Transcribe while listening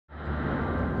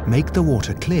make the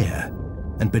water clear,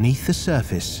 and beneath the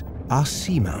surface are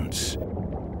seamounts,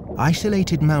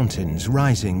 isolated mountains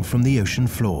rising from the ocean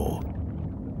floor.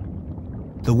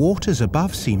 The waters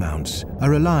above seamounts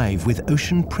are alive with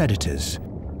ocean predators,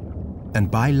 and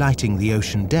by lighting the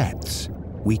ocean depths,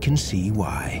 we can see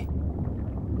why.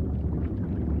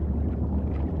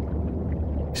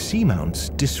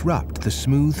 Seamounts disrupt the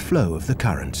smooth flow of the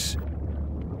currents.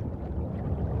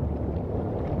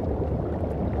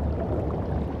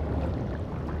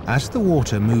 As the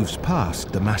water moves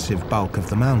past the massive bulk of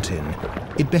the mountain,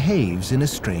 it behaves in a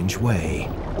strange way.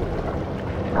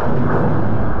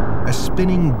 A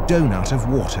spinning donut of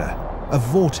water, a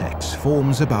vortex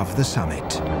forms above the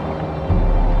summit.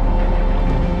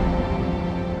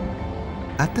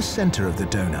 At the center of the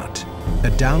donut,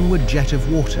 a downward jet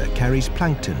of water carries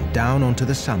plankton down onto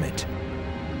the summit,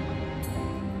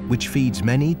 which feeds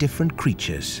many different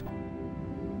creatures,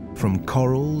 from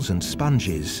corals and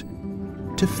sponges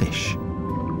to fish.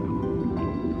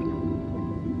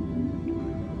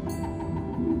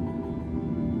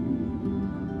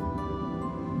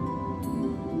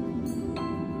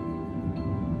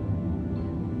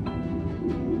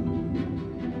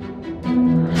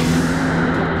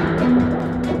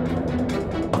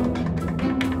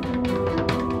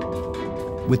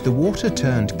 With the water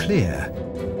turned clear,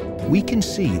 we can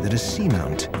see that a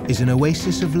seamount is an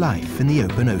oasis of life in the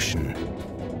open ocean.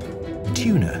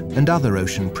 Tuna and other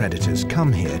ocean predators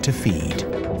come here to feed.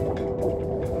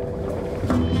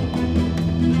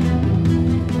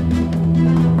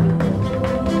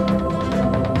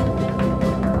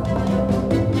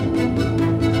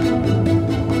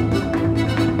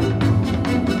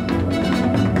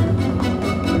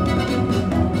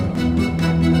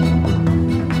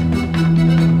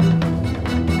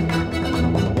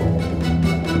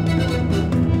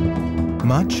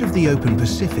 Much of the open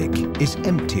Pacific is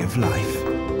empty of life,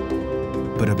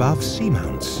 but above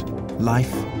seamounts,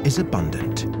 life is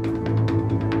abundant.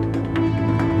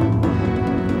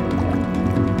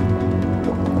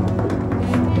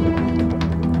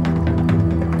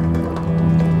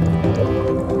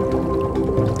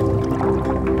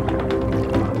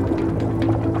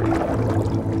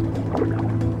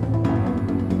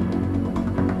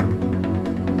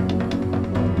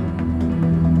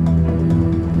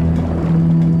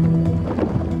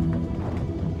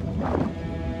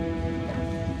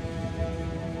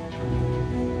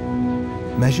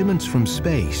 Measurements from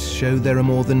space show there are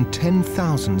more than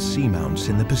 10,000 seamounts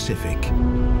in the Pacific.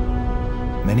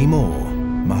 Many more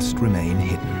must remain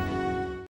hidden.